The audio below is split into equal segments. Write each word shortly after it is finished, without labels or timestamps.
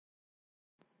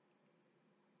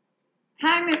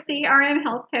Hi, Missy, RM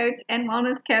Health Coach and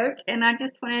Wellness Coach, and I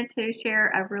just wanted to share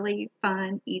a really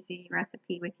fun, easy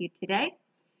recipe with you today.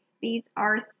 These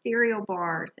are cereal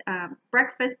bars.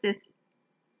 Breakfast is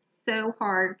so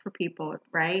hard for people,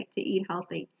 right, to eat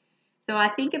healthy. So I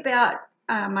think about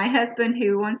my husband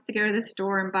who wants to go to the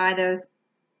store and buy those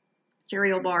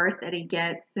cereal bars that he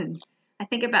gets, and I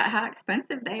think about how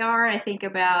expensive they are. I think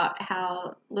about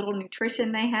how little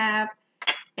nutrition they have.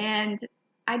 And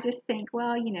I just think,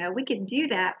 well, we could do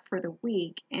that for the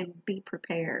week and be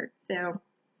prepared. So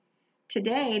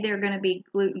today they're going to be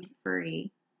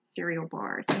gluten-free cereal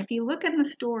bars. And if you look in the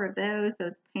store of those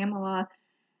Pamela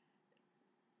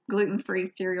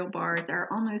gluten-free cereal bars are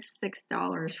almost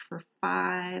 $6 for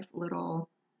 5 little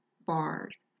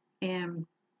bars. And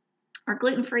our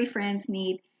gluten-free friends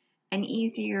need an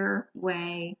easier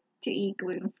way to eat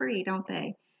gluten-free, don't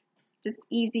they? Just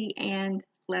easy and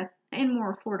less and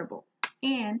more affordable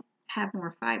and have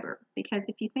more fiber, because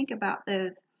if you think about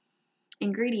those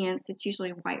ingredients, it's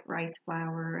usually white rice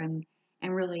flour and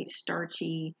really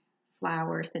starchy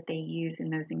flours that they use in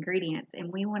those ingredients,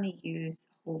 and we want to use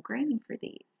whole grain for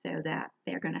these so that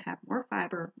they're going to have more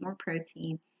fiber, more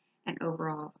protein, and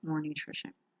overall more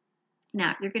nutrition.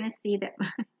 Now you're going to see that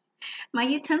my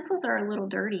utensils are a little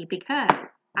dirty because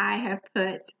I have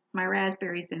put my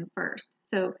raspberries in first.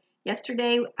 So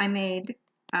yesterday I made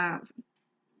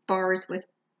bars with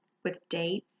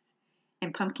dates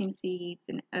and pumpkin seeds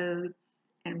and oats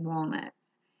and walnuts.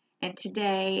 And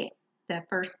today the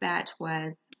first batch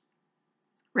was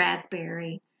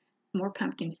raspberry, more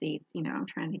pumpkin seeds. I'm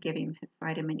trying to give him his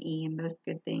vitamin E and those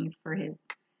good things for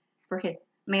his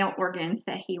male organs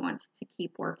that he wants to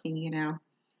keep working.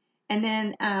 And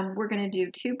then we're going to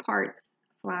do 2 parts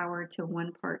flour to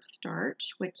 1 part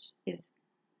starch, which is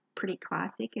pretty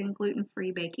classic in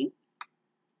gluten-free baking.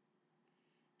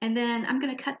 And then I'm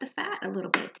going to cut the fat a little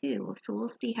bit too, so we'll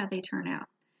see how they turn out.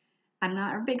 I'm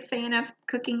not a big fan of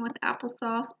cooking with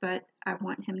applesauce, but I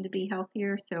want him to be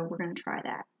healthier, so we're going to try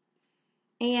that.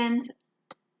 And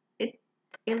it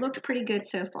looked pretty good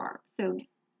so far. So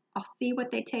I'll see what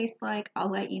they taste like.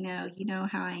 I'll let you know. You know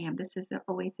how I am. This is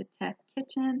always a test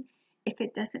kitchen. If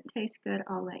it doesn't taste good,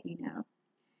 I'll let you know.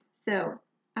 So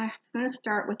I'm going to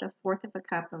start with 1/4 of a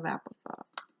cup of applesauce.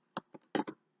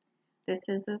 This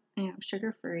is a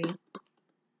sugar-free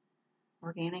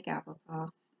organic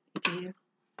applesauce. If you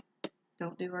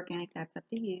don't do organic, that's up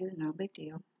to you. No big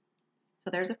deal. So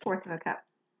there's 1/4 of a cup.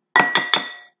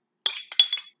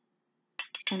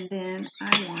 And then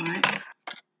I want a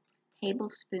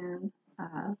tablespoon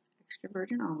of extra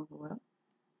virgin olive oil.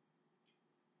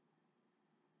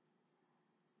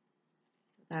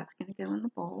 So that's going to go in the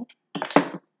bowl.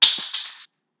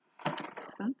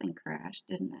 Something crashed,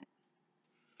 didn't it?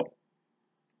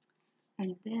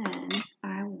 And then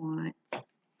I want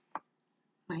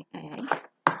my egg.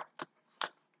 I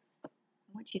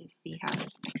want you to see how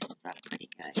this mixes up pretty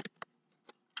good.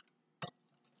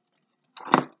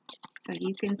 So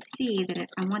you can see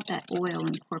that I want that oil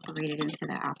incorporated into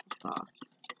the applesauce.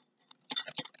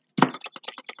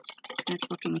 It's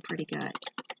looking pretty good.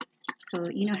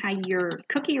 So you know how your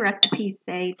cookie recipes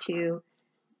say to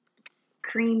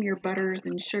cream your butters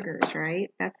and sugars,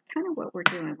 right? That's kind of what we're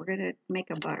doing. We're going to make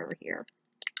a butter here.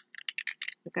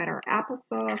 We've got our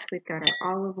applesauce, we've got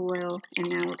our olive oil, and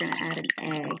now we're going to add an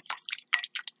egg.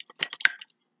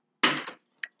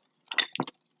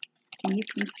 And you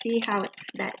can see how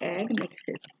that egg makes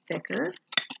it thicker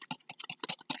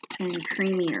and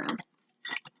creamier.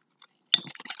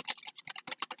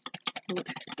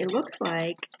 It looks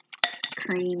like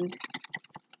creamed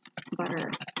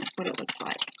butter. That's what it looks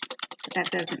like. But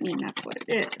that doesn't mean that's what it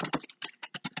is.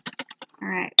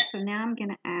 Alright, so now I'm going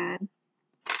to add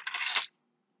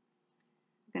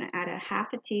a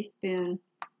 1/2 teaspoon,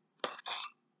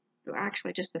 or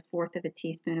actually just 1/4 of a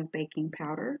teaspoon of baking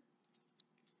powder.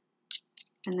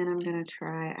 And then I'm going to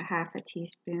try 1/2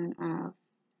 teaspoon of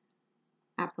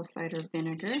apple cider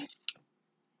vinegar.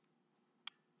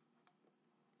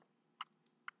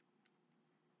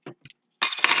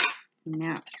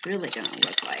 Now it's really going to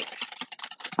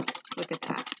look at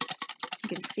that. You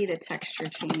can see the texture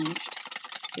changed.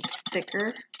 It's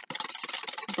thicker,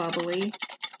 bubbly.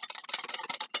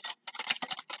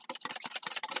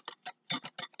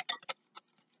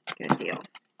 Good deal.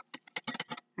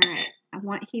 All right,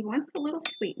 he wants a little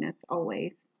sweetness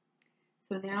always.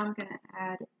 So now I'm going to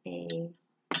add a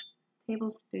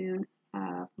tablespoon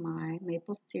of my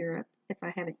maple syrup if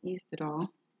I haven't used it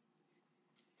all.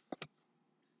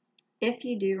 If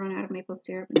you do run out of maple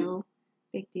syrup, no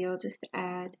big deal. Just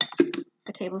add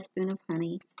a tablespoon of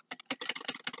honey.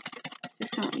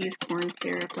 Just don't use corn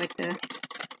syrup like the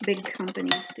big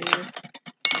companies do.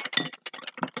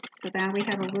 So now we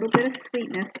have a little bit of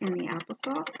sweetness in the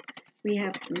applesauce. We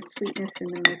have some sweetness in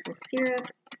the maple syrup,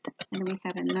 and then we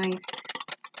have a nice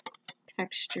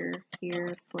texture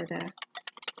here for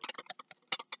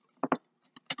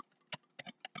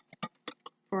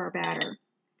our batter,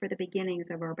 for the beginnings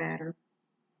of our batter.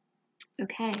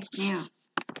 Okay, now,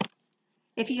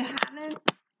 if you haven't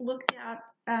looked at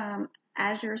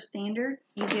Azure Standard,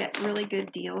 you get really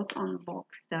good deals on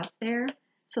bulk stuff there.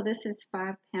 So this is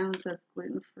 5 pounds of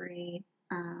gluten-free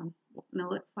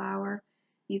millet flour.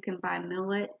 You can buy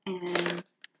millet and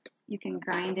you can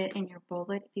grind it in your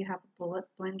bullet. If you have a bullet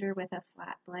blender with a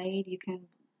flat blade, you can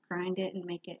grind it and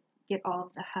make it, get all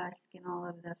of the husk and all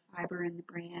of the fiber in the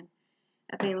bran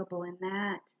available in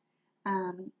that.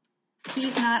 He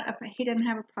doesn't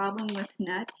have a problem with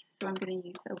nuts, so I'm going to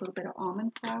use a little bit of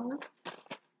almond flour.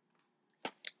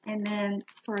 And then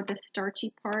for the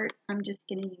starchy part, I'm just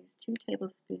going to use 2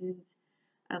 tablespoons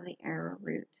of the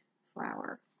arrowroot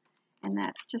flour. And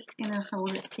that's just going to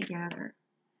hold it together.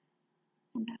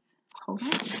 And that's, hold on,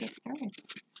 let's get started.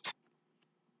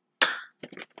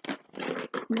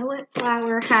 Millet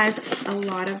flour has a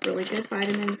lot of really good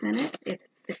vitamins in it.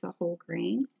 It's a whole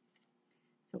grain.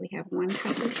 So we have 1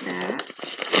 cup of that.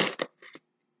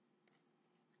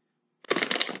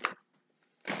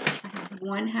 I have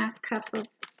 1/2 cup of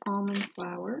almond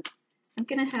flour. I'm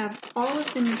going to have all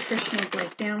of the nutritional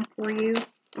breakdown for you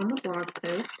on the blog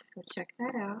post, so check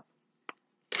that out.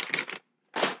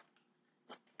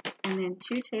 And then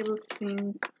 2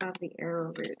 tablespoons of the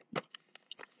arrowroot.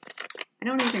 I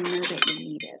don't even know that you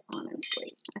need it,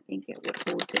 honestly. I think it would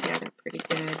hold together pretty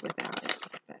good without it,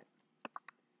 but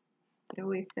it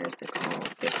always says it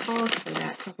calls for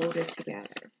that to hold it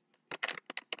together.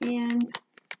 And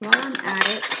while I'm at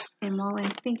it, and while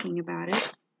I'm thinking about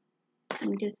it,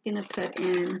 I'm just going to put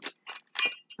in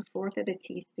 1/4 of a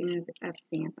teaspoon of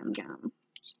xanthan gum.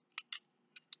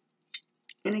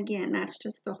 And again, that's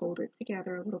just to hold it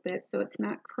together a little bit so it's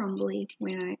not crumbly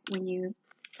when you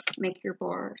make your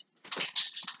bars.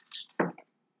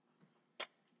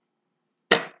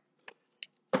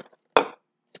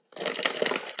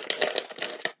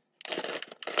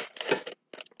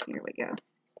 Here we go.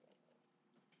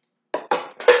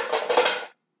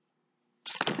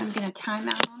 I'm going to time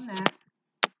out on that.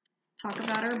 Talk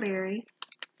about our berries.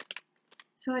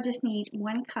 So I just need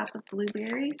 1 cup of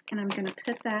blueberries, and I'm going to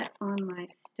put that on my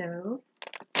stove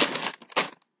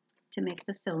to make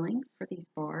the filling for these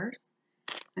bars.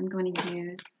 I'm going to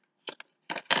use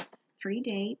 3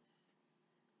 dates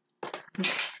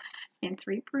and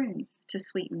 3 prunes to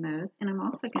sweeten those, and I'm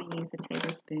also going to use a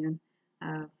tablespoon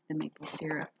of the maple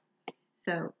syrup.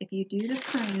 So if you do the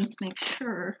prunes, make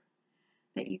sure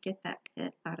that you get that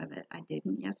pit out of it. I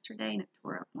didn't yesterday, and it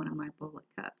tore up one of my bullet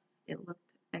cups. It looked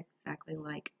exactly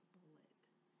like bullet.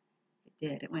 It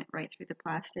did. It went right through the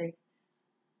plastic,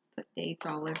 put dates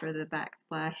all over the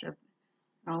backsplash,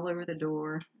 all over the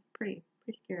door. Pretty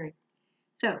scary.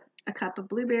 So a cup of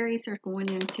blueberries are going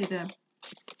into the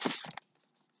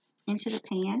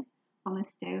pan on the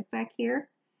stove back here,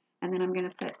 and then I'm going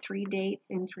to put 3 dates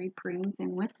and 3 prunes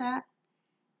in with that,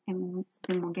 and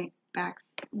then we'll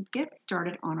get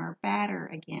started on our batter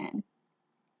again.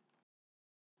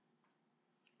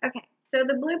 Okay, so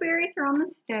the blueberries are on the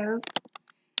stove.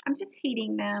 I'm just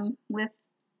heating them with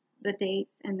the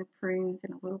dates and the prunes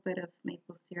and a little bit of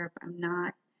maple syrup. I'm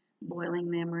not boiling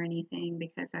them or anything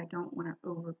because I don't want to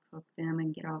overcook them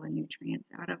and get all the nutrients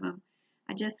out of them.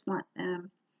 I just want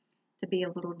them to be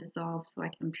a little dissolved so I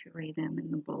can puree them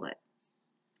in the bullet.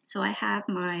 So I've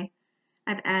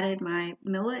added my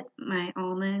millet, my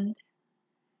almond,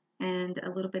 and a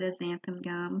little bit of xanthan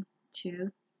gum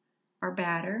to our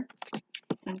batter.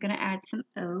 I'm going to add some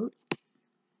oats.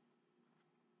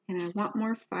 And I want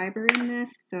more fiber in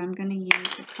this, so I'm going to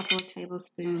use a couple of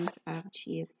tablespoons of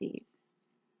chia seeds.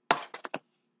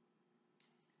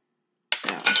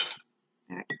 So,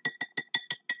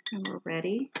 and we're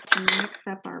ready to mix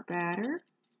up our batter.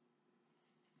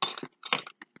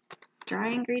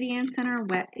 Dry ingredients and our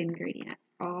wet ingredients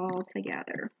all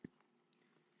together.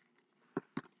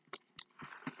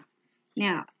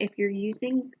 Now, if you're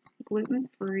using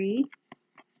gluten-free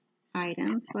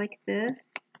items like this,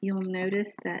 you'll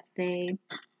notice that they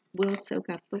will soak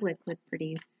up the liquid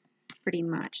pretty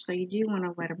much. So you do want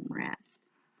to let them rest.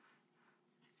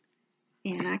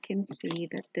 And I can see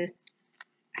that this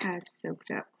has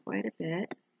soaked up quite a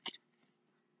bit.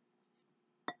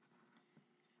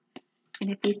 And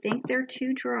if you think they're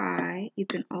too dry, you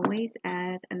can always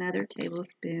add another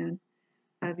tablespoon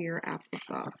of your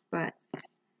applesauce. But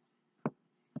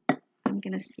I'm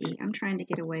going to see. I'm trying to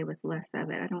get away with less of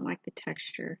it. I don't like the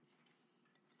texture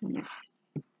when it's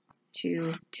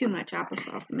too much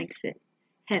applesauce. It makes it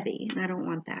heavy, and I don't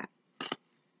want that.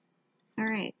 All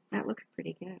right, that looks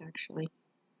pretty good, actually.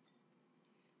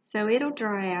 So it'll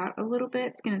dry out a little bit.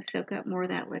 It's going to soak up more of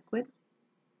that liquid.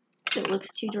 If it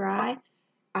looks too dry,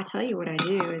 I'll tell you what I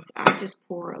do is I just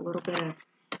pour a little bit of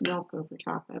milk over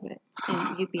top of it,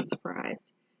 and you'd be surprised.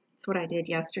 That's what I did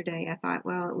yesterday. I thought,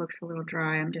 well, it looks a little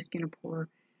dry. I'm just going to pour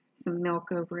some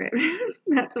milk over it.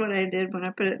 That's what I did when I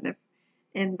put it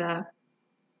in the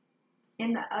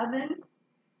oven,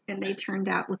 and they turned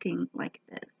out looking like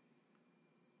this.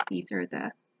 These are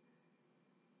the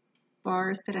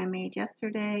bars that I made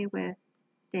yesterday with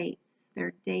dates.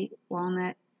 They're date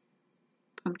walnut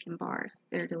pumpkin bars.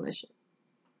 They're delicious.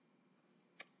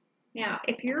 Now,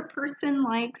 if your person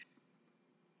likes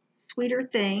sweeter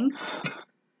things,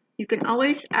 you can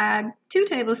always add 2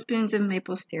 tablespoons of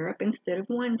maple syrup instead of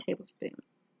 1 tablespoon.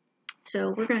 So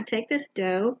we're going to take this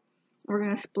dough, we're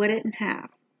going to split it in half,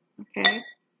 okay?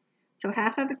 So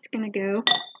half of it's going to go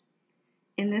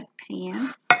in this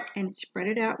pan and spread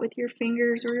it out with your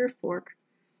fingers or your fork,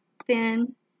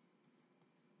 thin,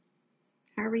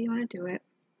 however you want to do it.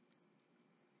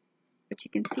 But you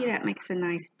can see that makes a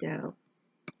nice dough.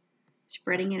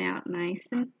 Spreading it out nice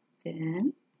and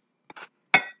thin.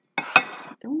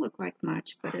 Don't look like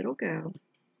much, but it'll go.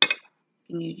 You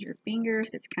can use your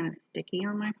fingers. It's kind of sticky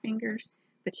on my fingers,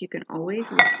 but you can always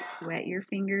wet your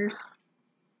fingers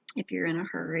if you're in a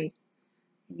hurry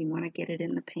and you want to get it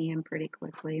in the pan pretty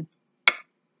quickly.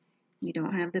 You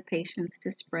don't have the patience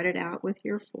to spread it out with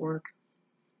your fork.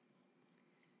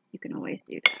 You can always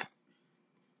do that.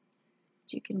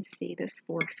 But you can see this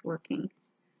fork's working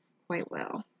quite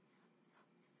well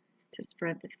to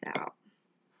spread this out.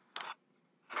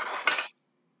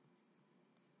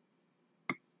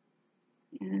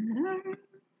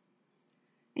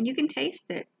 And you can taste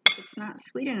it. It's not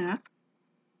sweet enough.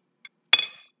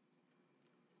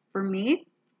 For me,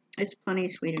 it's plenty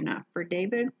sweet enough. For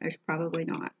David, it's probably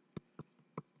not.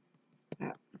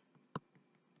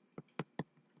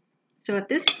 So at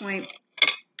this point,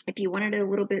 if you wanted it a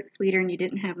little bit sweeter and you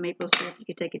didn't have maple syrup, you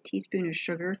could take a teaspoon of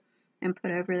sugar and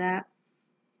put over that.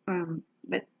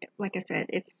 But like I said,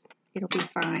 it'll be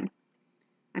fine.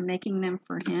 I'm making them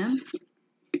for him,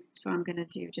 so I'm going to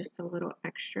do just a little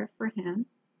extra for him.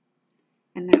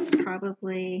 And that's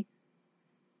probably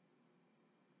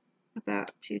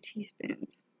about 2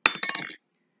 teaspoons.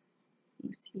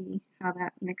 You see how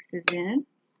that mixes in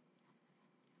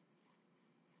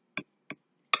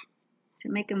to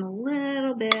make them a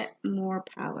little bit more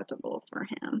palatable for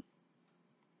him.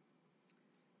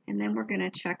 And then we're going to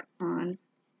check on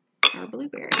our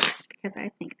blueberries because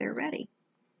I think they're ready.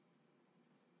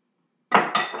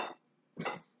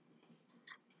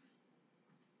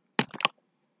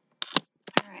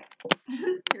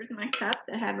 Here's my cup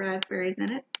that had raspberries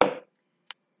in it.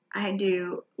 I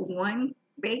do 1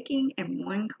 baking and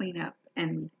 1 cleanup,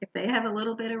 and if they have a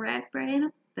little bit of raspberry in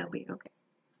it, they'll be okay.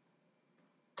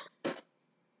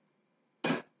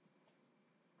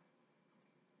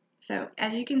 So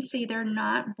as you can see, they're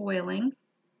not boiling.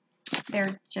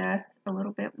 They're just a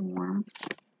little bit warm.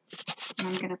 And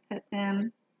I'm going to put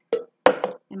them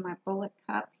in my bullet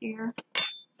cup here.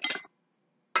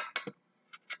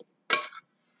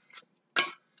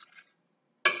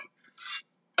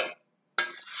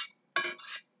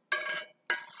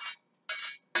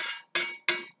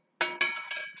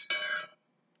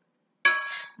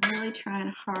 I'm really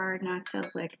trying hard not to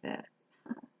lick this.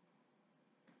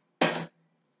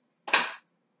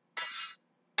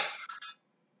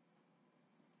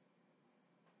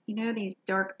 You know, these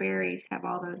dark berries have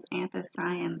all those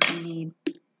anthocyanins we need.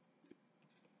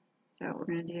 So we're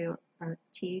going to do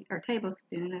our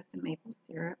tablespoon of the maple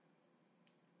syrup.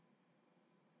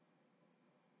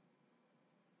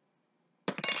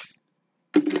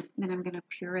 Then I'm going to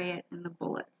puree it in the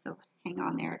bullet. So hang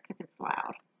on there because it's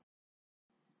loud.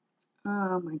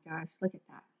 Oh my gosh, look at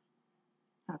that.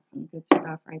 That's some good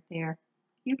stuff right there.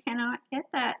 You cannot get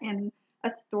that in a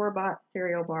store-bought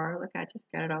cereal bar. Look, I just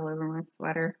got it all over my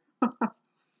sweater.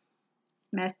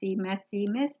 Messy, messy,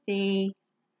 misty.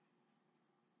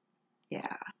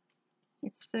 Yeah,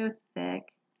 it's so thick.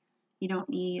 You don't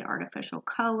need artificial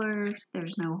colors.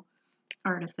 There's no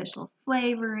artificial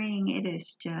flavoring. It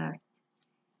is just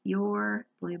your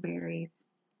blueberries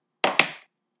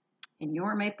and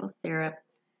your maple syrup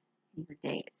and your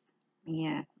dates.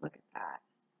 Man, look at that.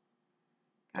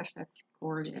 Gosh, that's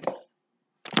gorgeous.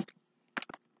 It's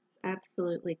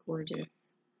absolutely gorgeous.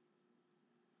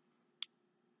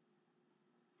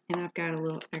 And I've got a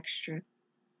little extra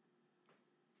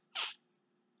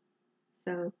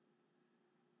So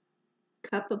a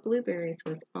cup of blueberries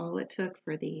was all it took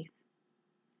for these.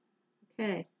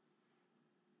 Okay.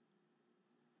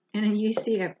 And then you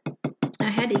see I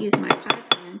had to use my pie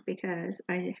pan because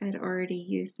I had already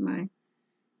used my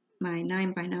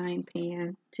 9x9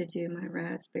 pan to do my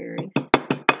raspberries.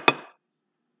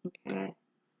 Okay.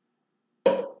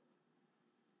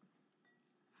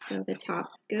 So the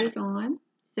top goes on.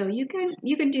 So you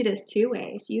can do this two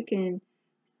ways. You can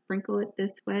sprinkle it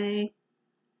this way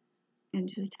and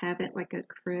just have it like a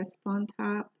crisp on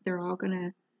top. They're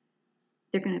gonna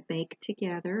bake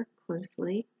together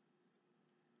closely.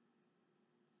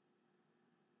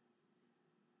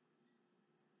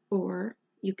 Or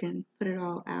you can put it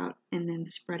all out and then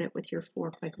spread it with your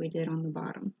fork like we did on the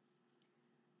bottom.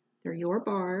 They're your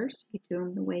bars. You do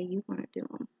them the way you want to do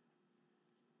them.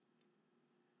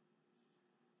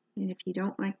 And if you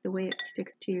don't like the way it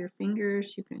sticks to your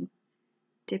fingers, you can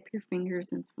dip your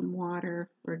fingers in some water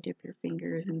or dip your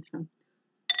fingers in some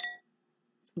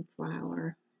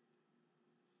flour.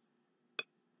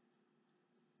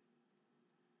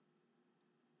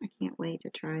 I can't wait to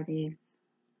try these.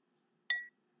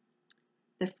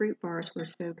 The fruit bars were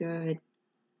so good.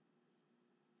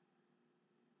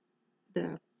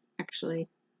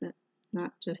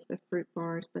 Not just the fruit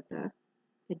bars, but the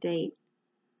date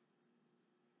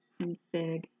and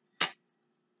fig.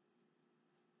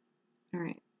 All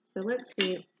right, so let's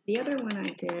see. The other one I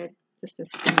did just a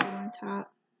sprinkle on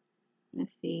top.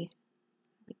 Let's see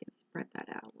if we can spread that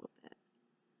out a little bit.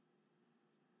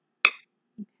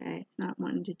 Okay, it's not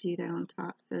wanting to do that on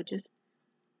top, so just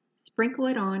sprinkle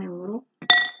it on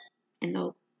in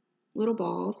little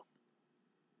balls,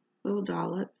 little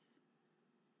dollops,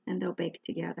 and they'll bake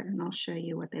together. And I'll show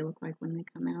you what they look like when they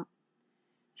come out.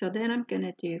 So then I'm going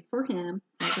to do for him,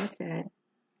 as I said,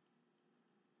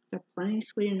 they're plenty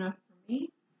sweet enough for me.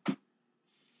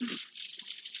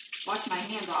 Wash my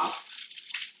hands off.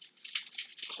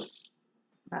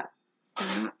 But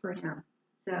they're not for him.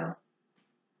 So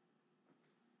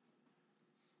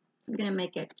I'm going to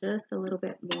make it just a little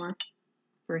bit more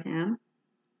for him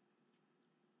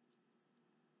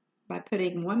by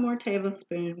putting 1 more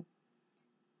tablespoon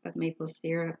of maple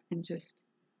syrup and just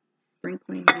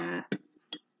sprinkling that.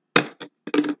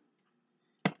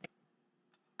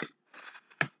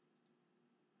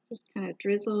 Just kind of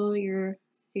drizzle your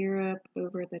syrup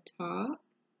over the top.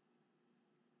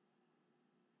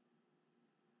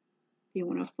 If you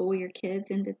want to fool your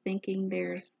kids into thinking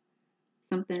there's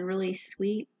something really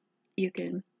sweet, you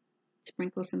can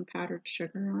sprinkle some powdered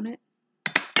sugar on it.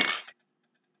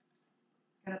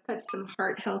 I'm going to put some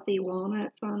heart-healthy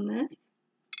walnuts on this.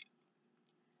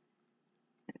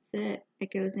 That's it.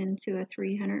 It goes into a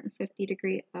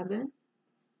 350-degree oven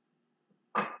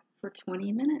for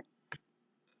 20 minutes.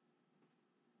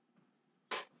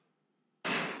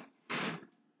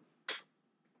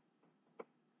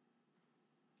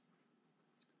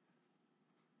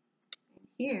 And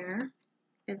here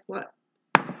is what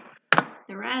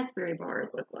the raspberry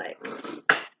bars look like.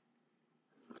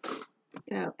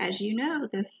 So, as you know,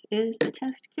 this is the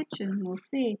test kitchen. We'll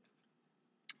see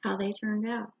how they turned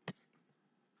out.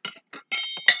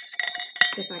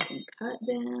 If I can cut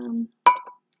them,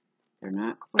 they're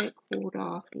not quite cooled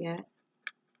off yet.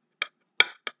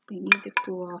 They need to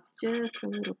cool off just a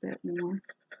little bit more.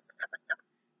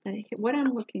 But what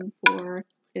I'm looking for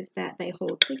is that they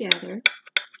hold together.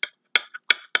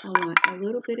 I want a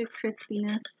little bit of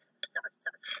crispiness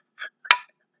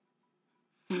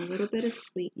and a little bit of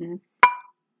sweetness.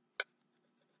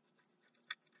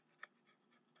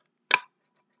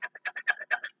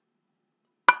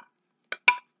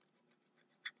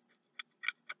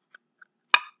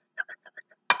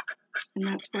 And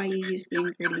that's why you use the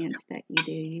ingredients that you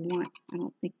do. I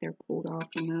don't think they're cooled off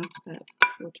enough, but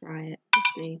we'll try it to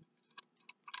see.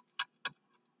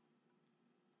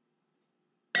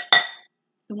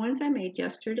 The ones I made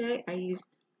yesterday, I used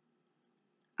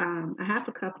a half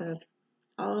a cup of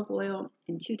olive oil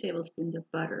and 2 tablespoons of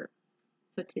butter.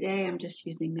 So today I'm just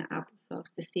using the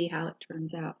applesauce to see how it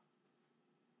turns out.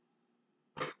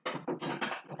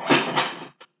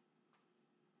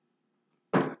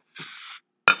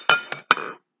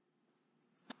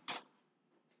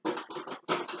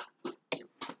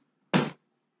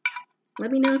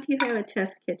 Let me know if you have a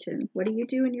test kitchen. What do you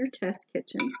do in your test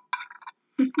kitchen?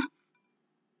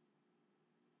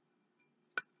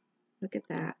 Look at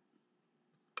that.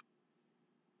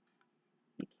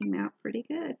 It came out pretty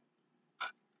good.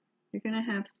 You're going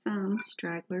to have some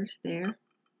stragglers there.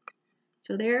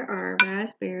 So there are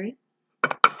raspberry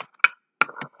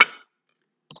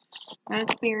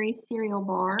cereal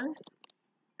bars.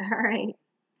 All right,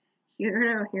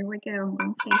 here we go. I'm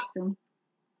going to taste them.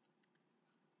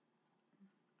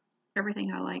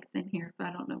 everything I like's in here, so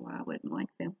I don't know why I wouldn't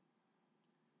like them.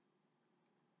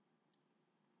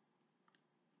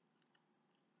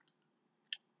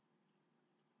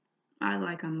 I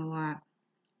like them a lot.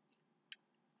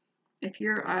 If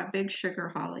you're a big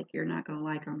sugarholic, you're not going to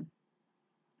like them.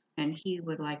 And he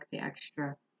would like the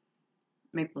extra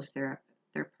maple syrup.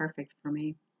 They're perfect for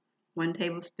me. 1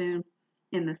 tablespoon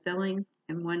in the filling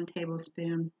and 1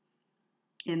 tablespoon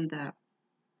in the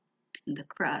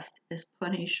crust is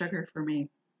plenty of sugar for me.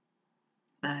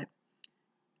 But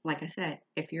like I said,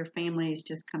 if your family is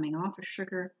just coming off of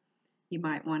sugar, you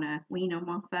might want to wean them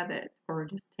off of it or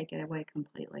just take it away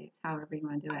completely. It's however you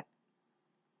want to do it.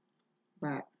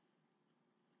 But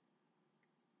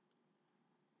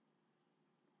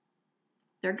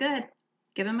they're good.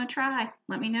 Give them a try.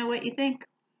 Let me know what you think.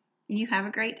 You have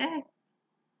a great day.